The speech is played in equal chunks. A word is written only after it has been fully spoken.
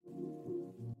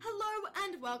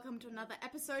welcome to another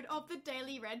episode of the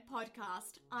Daily Red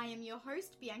podcast. I am your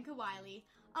host, Bianca Wylie,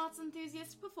 arts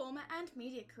enthusiast, performer and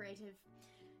media creative.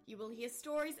 You will hear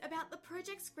stories about the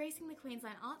projects gracing the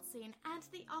Queensland art scene and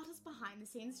the artists behind the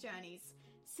scenes journeys.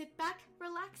 Sit back,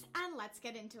 relax and let's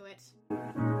get into it.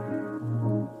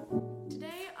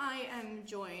 Today I am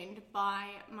joined by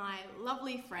my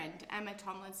lovely friend Emma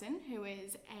Tomlinson, who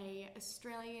is an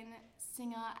Australian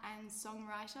singer and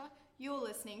songwriter. You're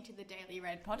listening to the Daily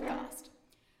Red podcast.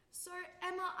 So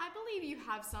Emma, I believe you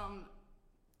have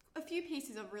a few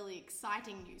pieces of really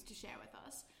exciting news to share with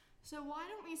us. So why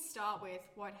don't we start with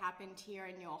what happened here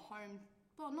in your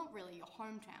not really your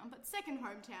hometown, but second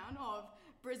hometown of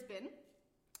Brisbane.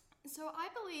 So I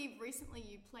believe recently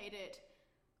you played at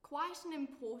quite an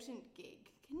important gig.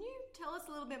 Can you tell us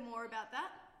a little bit more about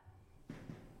that?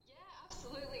 Yeah,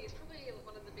 absolutely. It's probably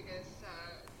one of the biggest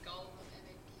goals I've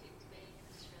ever kicked being an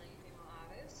Australian female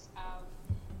artist.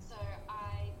 So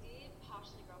I did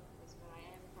partially grow up in Brisbane, but I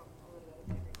am from a little bit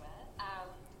of everywhere.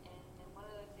 And one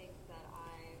of the things that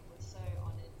I was so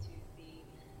honoured to be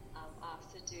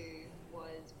asked to do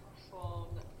was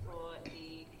perform for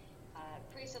the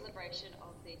pre-celebration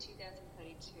of the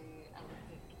 2032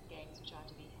 Olympic Games, which are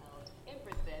to be held in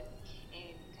Brisbane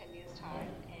in 10 years' time.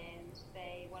 And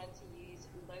they wanted to use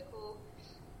local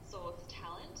source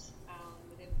talent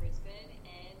within Brisbane,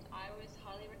 and I was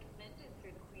highly recommended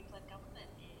through the Queensland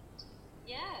government. And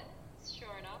yeah,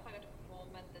 sure enough, I got to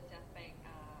perform at the South Bank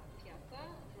Piazza.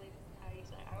 I believe that's how you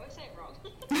say it. I always say it wrong.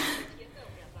 Piazza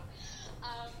or Piazza.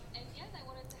 And yeah, they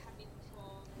wanted to have me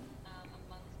perform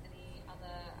amongst any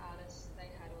other artists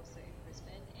they had also in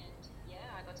Brisbane. And yeah,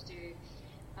 I got to do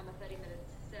a 30-minute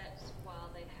set while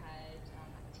they had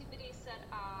activities set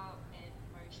up and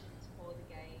promotions for the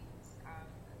games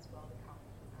as well to come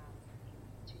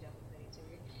in 2032.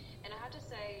 And I have to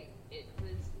say it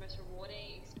was the most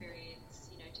rewarding experience,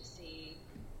 to see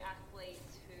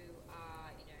athletes who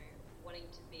are, wanting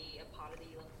to be a part of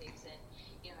the Olympics and,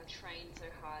 have trained so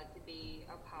hard to be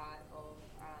a part of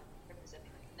representing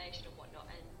the nation and whatnot.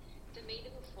 And for me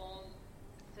to perform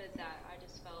for that, I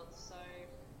just felt so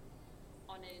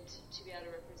honoured to be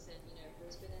able to represent,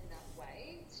 Brisbane in that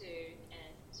way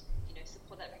and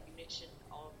support that recognition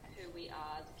of who we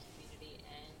are as a community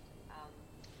and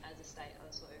as a state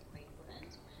also of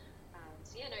Queensland.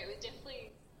 It was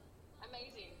definitely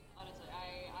amazing, honestly.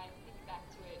 I think back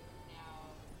to it now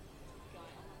going,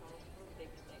 oh my god, it's probably the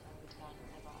biggest thing I've ever done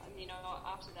ever.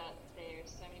 After that, there's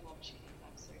so many more opportunities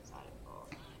I'm so excited for.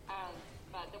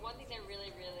 But the one thing they really,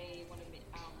 really wanted me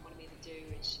to do,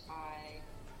 which I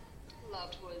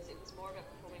loved, was it was more about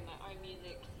performing my own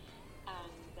music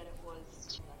than it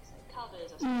was,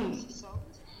 covers or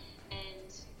songs. And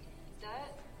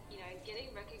that,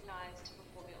 getting recognised to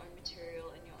perform your own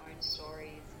material and your own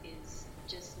stories is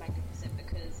just magnificent,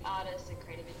 because artists and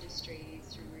creative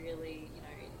industries really,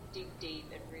 dig deep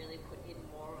and really put in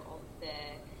more of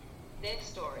their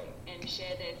story and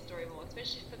share their story more,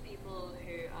 especially for people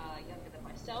who are younger than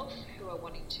myself, who are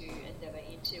wanting to endeavour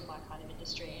into my kind of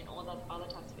industry and all the other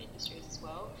types of industries as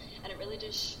well. And it really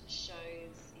just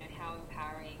shows, how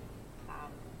empowering,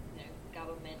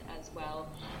 government as well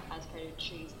as creative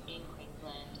industries in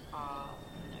Queensland are,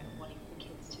 wanting the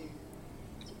kids to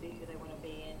be who they want to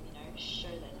be and, show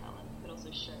their talent, but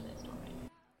also show their story.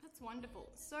 That's wonderful.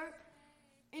 So,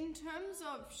 in terms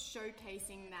of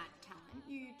showcasing that talent,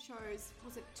 you chose,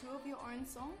 was it 2 of your own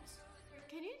songs?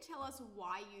 Can you tell us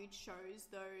why you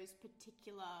chose those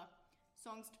particular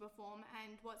songs to perform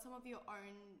and what some of your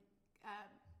own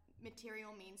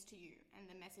material means to you and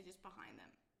the messages behind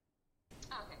them?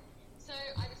 Okay, so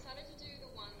I decided to do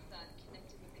the ones that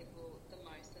connected with people the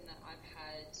most and that I've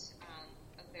had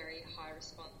a very high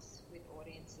response with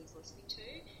audiences listening to,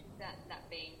 that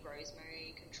being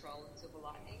Rosemary, Control and Silver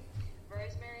Lightning.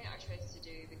 Rosemary I chose to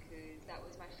do because that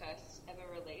was my first ever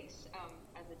release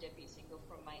as a debut single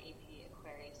from my EP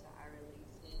Aquarius that I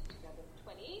released in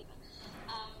 2020.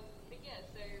 But yeah,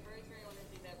 so Rosemary I wanted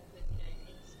to do that because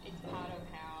it's part of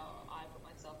how I put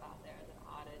myself out there as an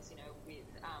artist, with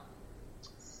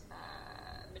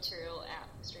material out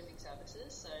for streaming services.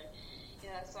 So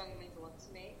that song means a lot to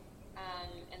me.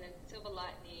 And then Silver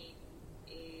Lightning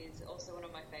is also one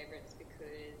of my favourites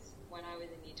because when I was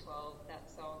in Year 12, that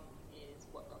song is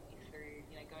what got me through,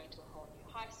 going to a whole new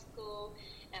high school,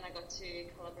 and I got to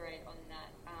collaborate on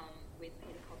that with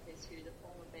Peter Coppers, who's a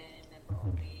former band member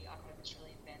of the iconic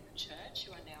Australian band The Church,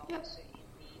 who are now also in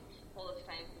the Hall of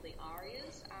Fame for the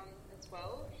Arias as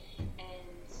well,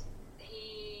 and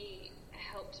he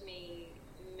helped me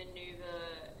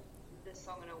manoeuvre the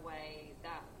song in a way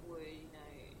that would,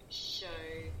 show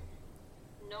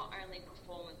not only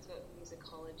performance but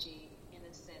musicology in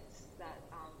a that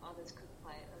others could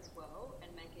play it as well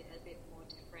and make it a bit more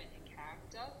different in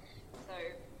character. So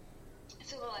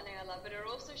it's a lighting I love, but it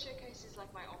also showcases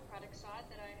like my operatic side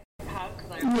that I have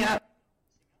because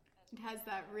it has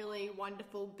that really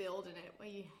wonderful build in it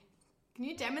where can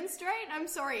you demonstrate? I'm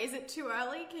sorry, is it too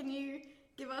early? Can you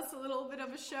give us a little bit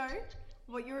of a show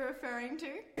what you're referring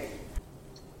to?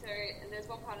 So, and there's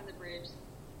one part in the bridge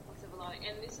of Silver Lining,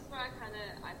 and this is where I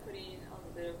put in a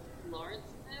little bit of Lawrence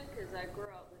in there because I grew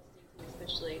up listening to,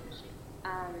 especially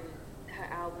her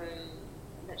album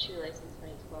that she released in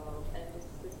 2012, and just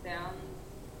the sounds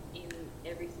in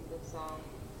every single song.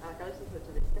 Like I listen to it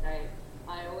to this day.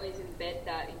 I always embed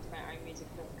that into my own music.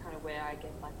 That's kind of where I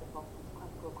get like the pop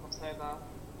classical crossover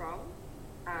from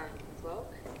as well.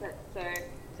 But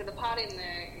so the part in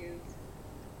there is.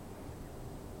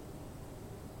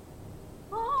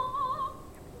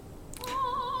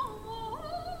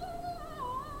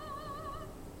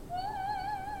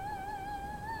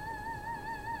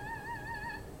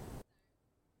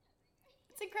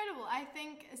 It's incredible. I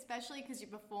think, especially because you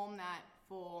perform that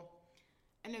for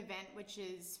an event which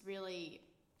is really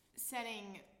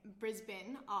setting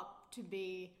Brisbane up to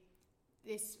be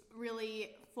this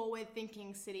really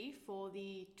forward-thinking city for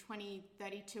the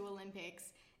 2032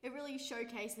 Olympics. It really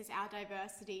showcases our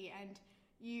diversity, and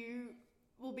you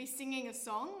will be singing a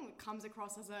song that comes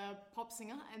across as a pop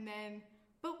singer, and then,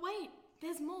 but wait,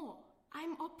 there's more.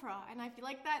 I'm opera, and I feel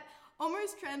like that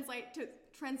almost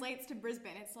translates to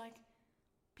Brisbane. It's like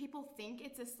people think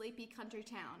it's a sleepy country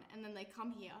town, and then they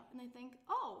come here and they think,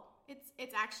 oh,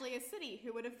 it's actually a city.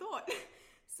 Who would have thought?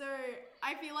 So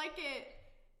I feel like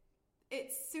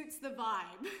it suits the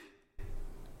vibe.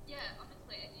 Yeah,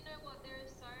 honestly, and you know what? There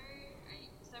is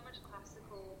so much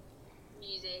classical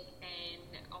music and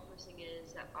opera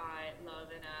singers that I love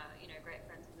and are great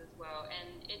friends with as well,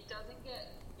 and it doesn't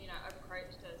get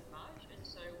approached as much. And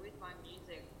so with my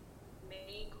music,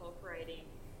 me incorporating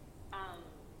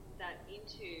that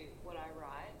into what I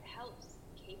write helps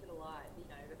keep it alive,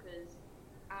 because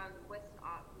Western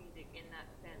art music in that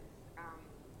sense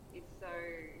is so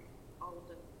old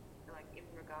and like in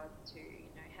regards to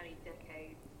how many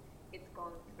decades it's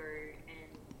gone through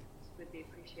and with the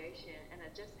appreciation, and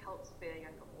it just helps for a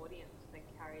younger audience to then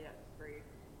carry that through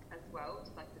as well to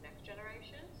like the next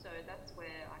generation. So that's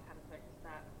where I kind of focus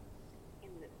that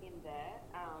in there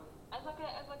as like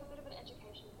a bit of an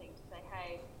education thing to say,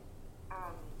 hey,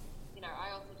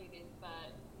 I also do this,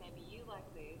 but maybe you like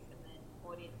this, and then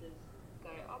audiences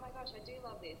go, oh my gosh, I do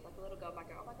love this. Like a little girl might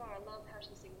go, oh my god, I love how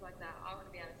she sings like that. I want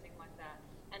to be able to sing like that.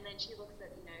 And then she looks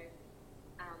at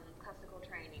classical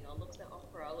training, or looks at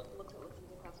opera, or looks at listening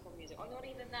to classical music, or not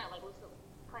even that, like looks at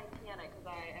playing piano, because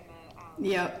I am a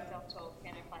self-taught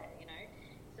piano player,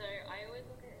 So I always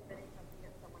look at embedding something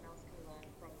that someone else can learn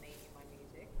from me in my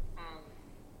music,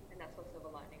 and that's what Silver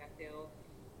Lightning I feel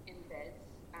embeds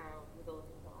with all the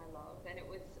things that I love. And it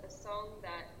was a song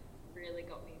that really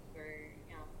got me through,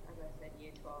 as I said,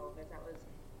 year 12, as that was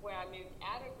where I moved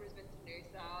out of Brisbane to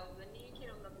Noosa. I was a new kid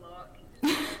on the block, didn't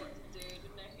know what to do,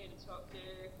 didn't know who to talk to,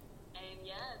 and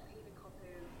Peter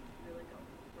Coppers really got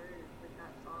me through with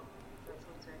that song. So that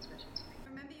song's very special to me.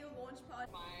 Remember your launch party?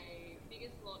 My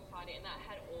biggest launch party, and that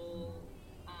had all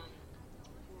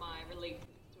my releases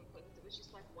to include, because it was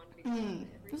just like one big thing.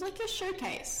 It was like your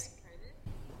showcase.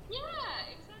 Yeah,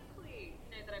 exactly.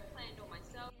 That I planned all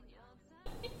myself.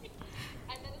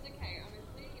 And that is okay.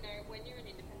 Honestly, when you're an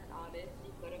independent artist,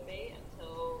 you've got to be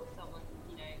until someone,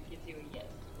 gives you a yes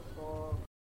before.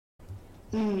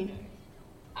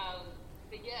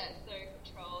 But yeah, so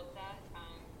Control, that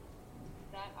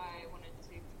I wanted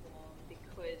to perform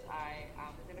because I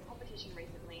was in a competition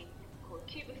recently called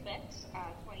Cube Effect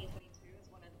 2022 as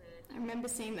one of the... I remember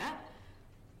seeing that.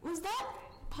 Was that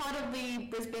part of the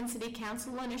Brisbane City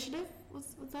Council initiative?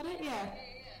 Was that it? Yeah.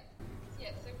 Yeah,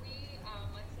 so we,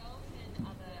 myself and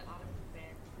other artists and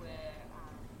bands were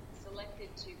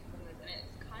selected to perform this, and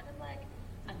it's kind of like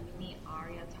a mini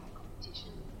aria type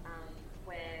competition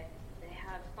where they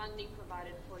have funding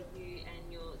provided for you and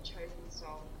your chosen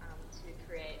song to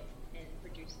create and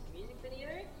produce the music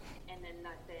video, and then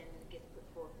that then gets put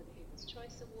forward for the People's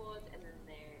Choice Awards, and then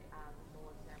their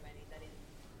award ceremony that is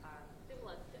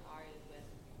similar to the arias where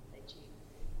they choose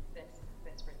best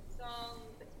written song,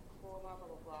 best performer, blah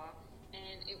blah blah.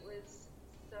 And it was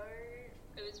so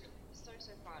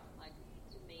fun, like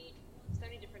to meet so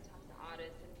many different types of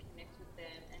artists and connect with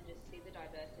them and just see the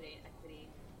diversity and equity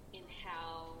in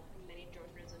how many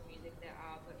genres of music there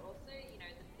are, but also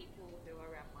the people who are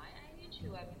around my age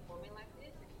who are performing like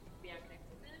this, and be able to connect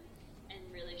with them and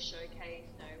really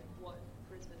showcase what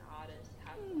Brisbane artists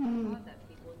have to offer that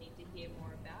people need to hear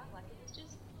more about. Like it was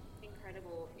just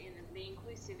incredible in the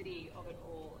inclusivity of it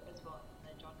all as well,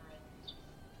 the genre is just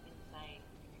insane.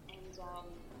 And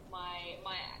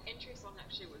my entry song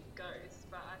actually was Ghost,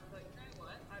 but I thought, you know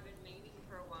what, I've been meaning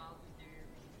for a while to do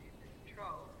Movement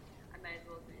Control. I may as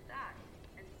well do that.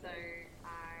 And so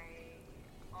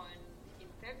in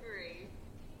February,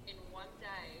 in one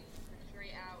day, for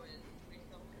 3 hours, we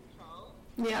filmed Control.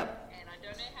 Yep. And I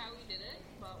don't know how we did it,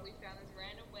 but we found this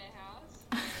random warehouse,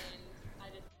 and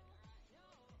I just...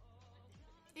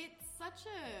 It's such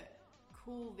a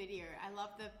cool video. I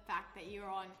love the fact that you're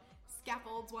on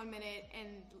scaffolds 1 minute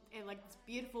and in like this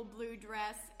beautiful blue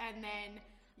dress, and then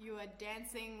you are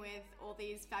dancing with all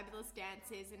these fabulous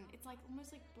dancers, and it's like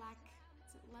almost like black,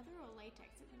 is it leather or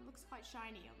latex? It looks quite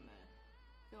shiny on the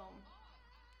film.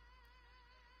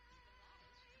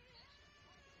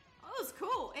 Oh, it was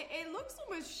cool. It looks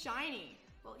almost shiny.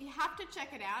 Well, you have to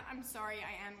check it out. I'm sorry,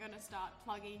 I am going to start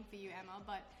plugging for you, Emma,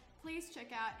 but please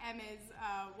check out Emma's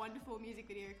wonderful music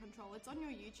video Control. It's on your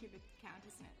YouTube account,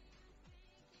 isn't it?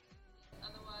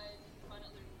 Otherwise, find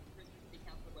out the Brisbane City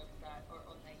Council website or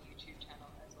on their YouTube channel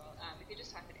as well. If you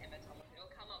just type in Emma Tomlinson, it'll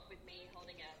come up with me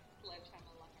holding a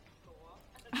sledgehammer like a saw.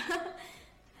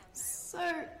 So,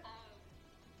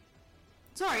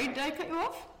 sorry, did I cut you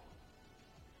off?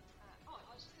 I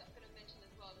was just going to mention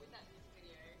as well, with that music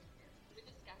video, with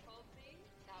the scaffold thing,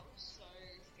 that was so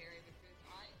scary because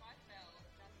if I fell,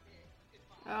 that's it.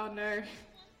 Goodbye. Oh no.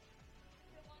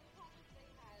 The one part that they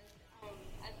had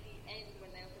at the end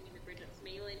when they were filming the bridge, it's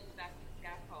me leaning back to the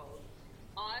scaffold.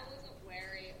 I wasn't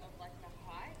wary of like the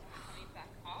height coming back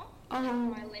up. So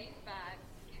I leaned back,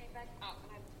 came back up,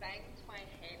 and I banged my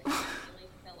head and I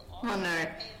nearly fell off. Oh no.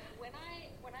 And when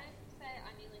I say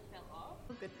I nearly fell off,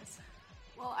 Oh goodness.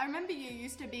 Well, I remember you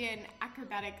used to be an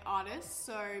acrobatic artist,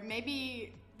 so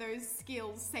maybe those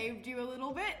skills saved you a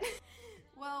little bit.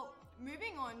 Well,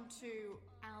 moving on to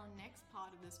our next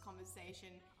part of this conversation,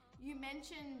 you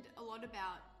mentioned a lot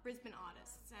about Brisbane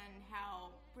artists and how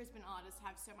Brisbane artists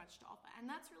have so much to offer. And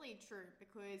that's really true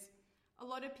because a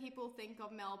lot of people think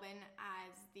of Melbourne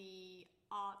as the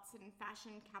arts and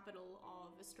fashion capital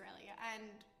of Australia.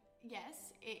 And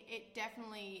yes, it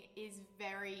definitely is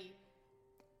very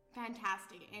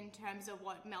fantastic in terms of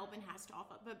what Melbourne has to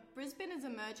offer. But Brisbane is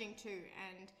emerging too,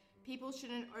 and people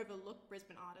shouldn't overlook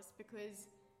Brisbane artists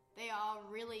because they are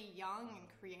really young and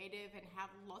creative and have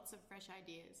lots of fresh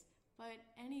ideas. But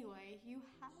anyway, you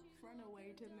have run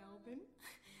away to Melbourne.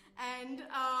 And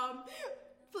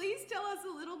please tell us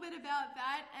a little bit about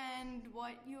that and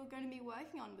what you're going to be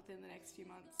working on within the next few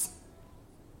months.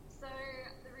 So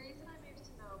the reason I moved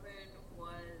to Melbourne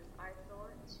was I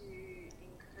thought to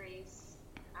increase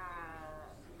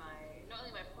not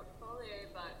only my portfolio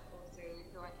but also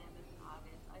who I am as an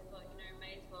artist. I thought,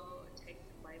 may as well take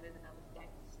some flavours in other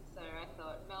states. So I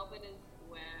thought Melbourne is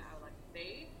where I would like to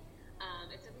be.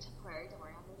 It's only temporary, don't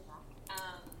worry, I'll move back.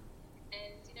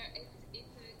 And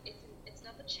it's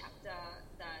another chapter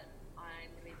that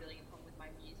I'm going to be building upon with my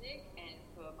music and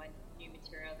for my new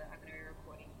material that I'm going to be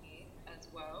recording here as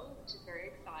well, which is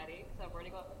very exciting. So I've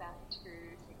already got about 2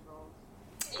 singles.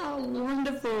 Oh,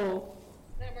 wonderful.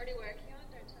 That I'm already working on.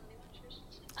 Don't tell anyone, Trish.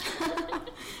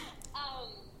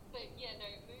 But yeah, no,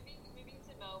 moving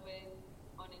to Melbourne,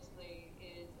 honestly,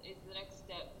 is the next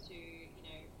step to,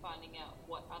 finding out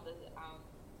what other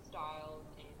styles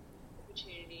and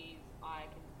opportunities I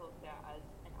can talk about as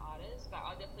an artist. But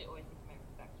I'll definitely always be coming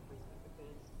back to Brisbane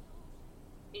because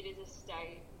it is a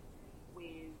state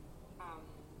with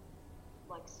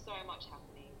so much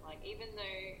happening. Like, even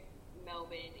though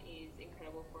Melbourne is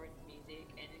incredible for its music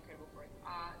and incredible for its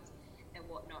art and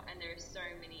whatnot, and there are so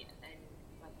many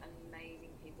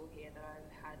amazing people here that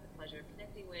I've had the pleasure of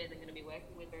connecting with and going to be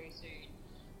working with very soon.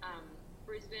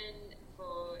 Brisbane,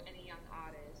 for any young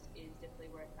artist, is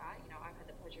definitely where it's at. I've had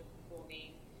the pleasure of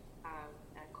performing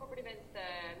at corporate events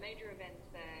there, major events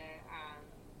there,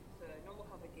 for normal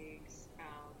cover gigs,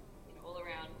 all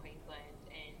around Queensland,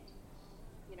 and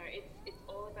it's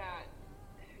all about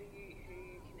who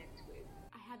you connect with.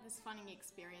 I had this funny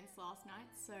experience last night.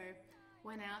 So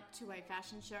went out to a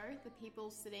fashion show. The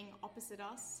people sitting opposite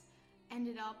us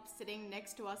ended up sitting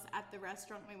next to us at the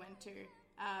restaurant we went to,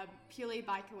 purely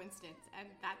by coincidence. And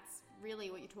that's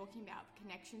really what you're talking about.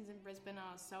 Connections in Brisbane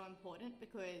are so important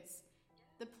because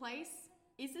the place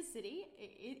is a city.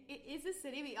 It is a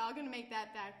city. We are going to make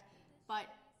that fact. But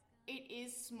it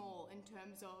is small in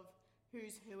terms of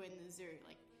who's who in the zoo.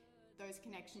 Like, those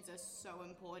connections are so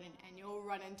important, and you'll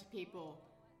run into people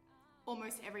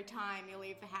almost every time you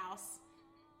leave the house.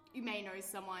 You may know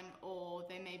someone, or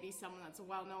there may be someone that's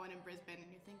well known in Brisbane,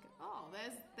 and you think, oh,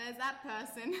 there's that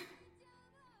person.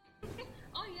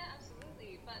 Oh yeah,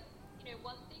 absolutely. But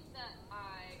one thing that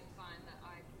I find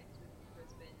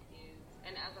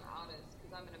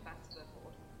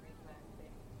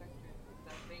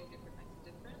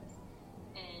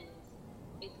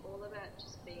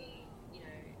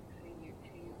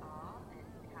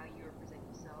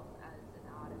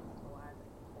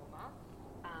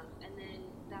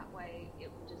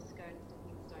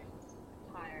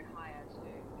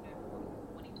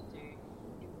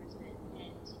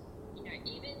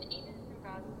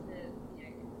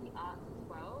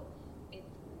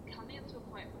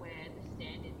point where the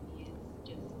standard is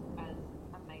just as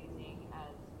amazing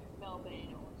as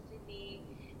Melbourne or Sydney,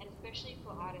 and especially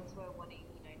for artists who are wanting,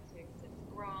 to access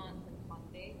grants and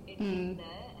funding, it is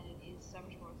there and it is so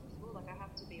much more accessible. Like, I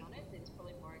have to be honest, it's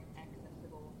probably more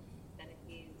accessible than it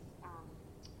is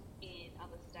in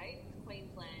other states.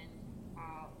 Queensland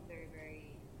are very,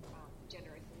 very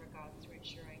generous in regards to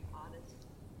ensuring artists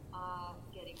are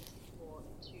getting support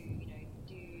to,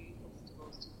 do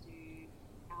festivals, to do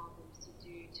albums, to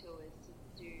do tours, to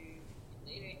do,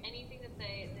 anything that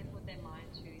they put their mind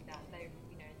to, that they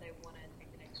want to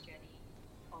take the next journey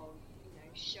of,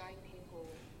 showing people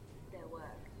their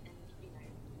work and,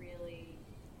 really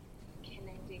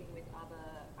connecting with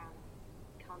other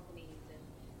companies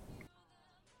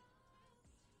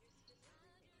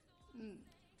and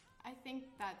I think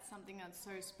that's something that's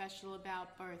so special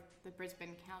about both the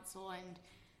Brisbane Council and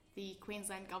the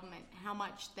Queensland government, how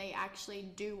much they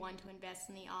actually do want to invest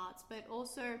in the arts, but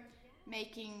also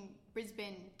making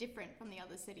Brisbane different from the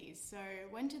other cities. So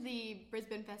went to the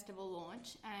Brisbane Festival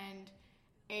launch, and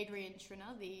Adrian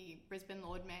Schrinner, the Brisbane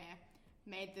Lord Mayor,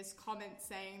 made this comment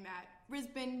saying that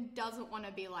Brisbane doesn't want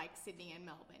to be like Sydney and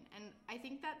Melbourne. And I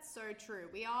think that's so true.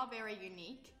 We are very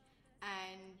unique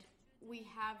and we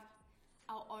have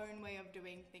our own way of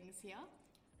doing things here.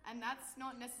 And that's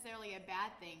not necessarily a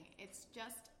bad thing. It's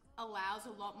just allows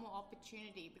a lot more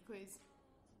opportunity because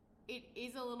it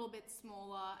is a little bit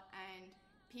smaller and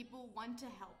people want to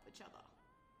help each other.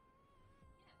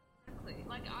 Exactly.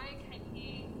 Like, I came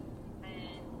here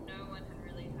and no one had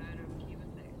really heard of Cuba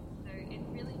Fest. So it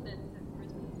really the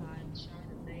Brisbane side show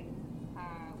that they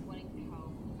are wanting to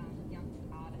help young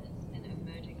artists and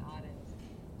emerging artists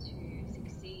to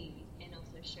succeed and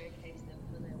also showcase them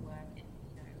for their work and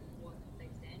what they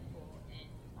stand for. And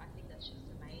I think that's just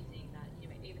amazing that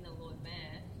even the Lord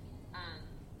Mayor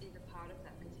is a part of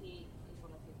that, because he is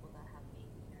one of the people that have me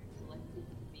selected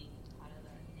to be part of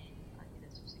that, and I think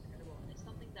that's just incredible. And it's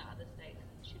something that other states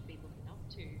should be looking up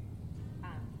to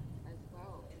as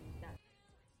well. And that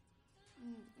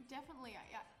definitely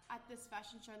at this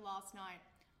fashion show last night,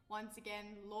 once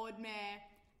again Lord Mayor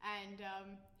and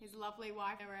his lovely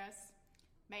wife Iris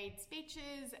made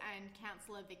speeches, and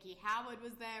Councillor Vicky Howard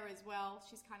was there as well.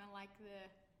 She's kind of like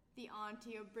the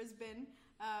auntie of Brisbane.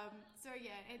 So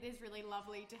yeah, it is really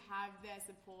lovely to have their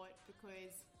support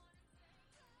because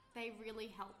they really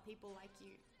help people like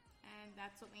you, and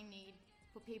that's what we need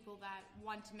for people that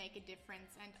want to make a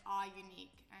difference and are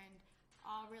unique and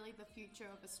are really the future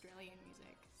of Australian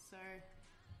music. So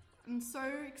I'm so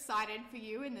excited for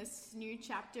you in this new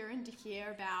chapter and to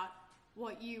hear about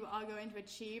what you are going to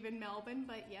achieve in Melbourne.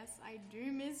 But yes, I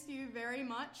do miss you very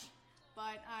much,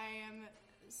 but I am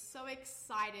so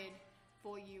excited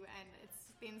for you, and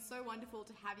it's been so wonderful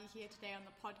to have you here today on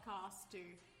the podcast to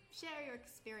share your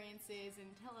experiences and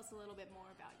tell us a little bit more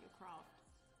about your craft.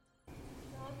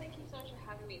 Well, thank you so much for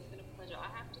having me. It's been a pleasure.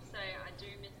 I have to say, I do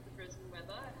miss the Brisbane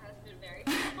weather. It has been very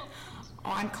cold.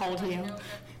 Oh, I'm cold here.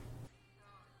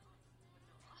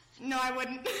 No, I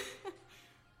wouldn't.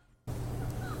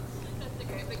 That's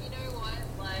okay, but you know what?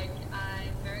 Like,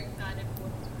 I'm very excited for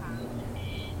what's to come,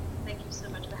 and thank you so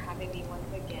much for having me once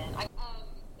again.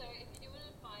 So if you do want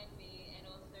to find me and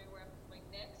also where I'm going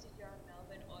next, if you're in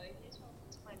Melbourne or if you just want to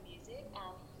listen to my music,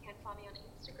 you can find me on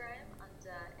Instagram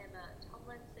under Emma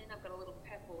Tomlinson. I've got a little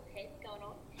purple head going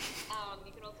on.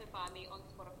 You can also find me on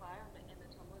Spotify under Emma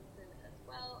Tomlinson as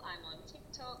well. I'm on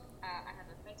TikTok. I have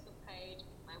a Facebook page.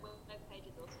 My web page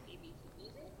is also EBC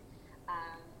Music.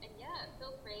 And yeah,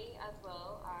 feel free as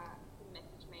well to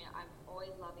message me. I'm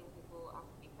always loving people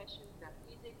asking me questions about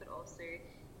music, but also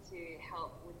to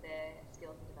help with their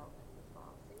skills and development as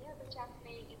well. So yeah, reach out to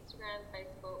me, Instagram,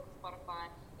 Facebook,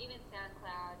 Spotify, even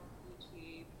SoundCloud,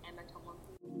 YouTube, Emma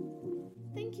Tomlinson.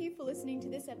 Thank you for listening to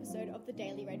this episode of the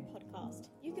Daily Red podcast.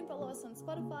 You can follow us on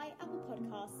Spotify, Apple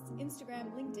Podcasts,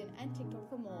 Instagram, LinkedIn, and TikTok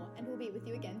for more, and we'll be with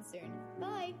you again soon.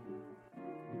 Bye!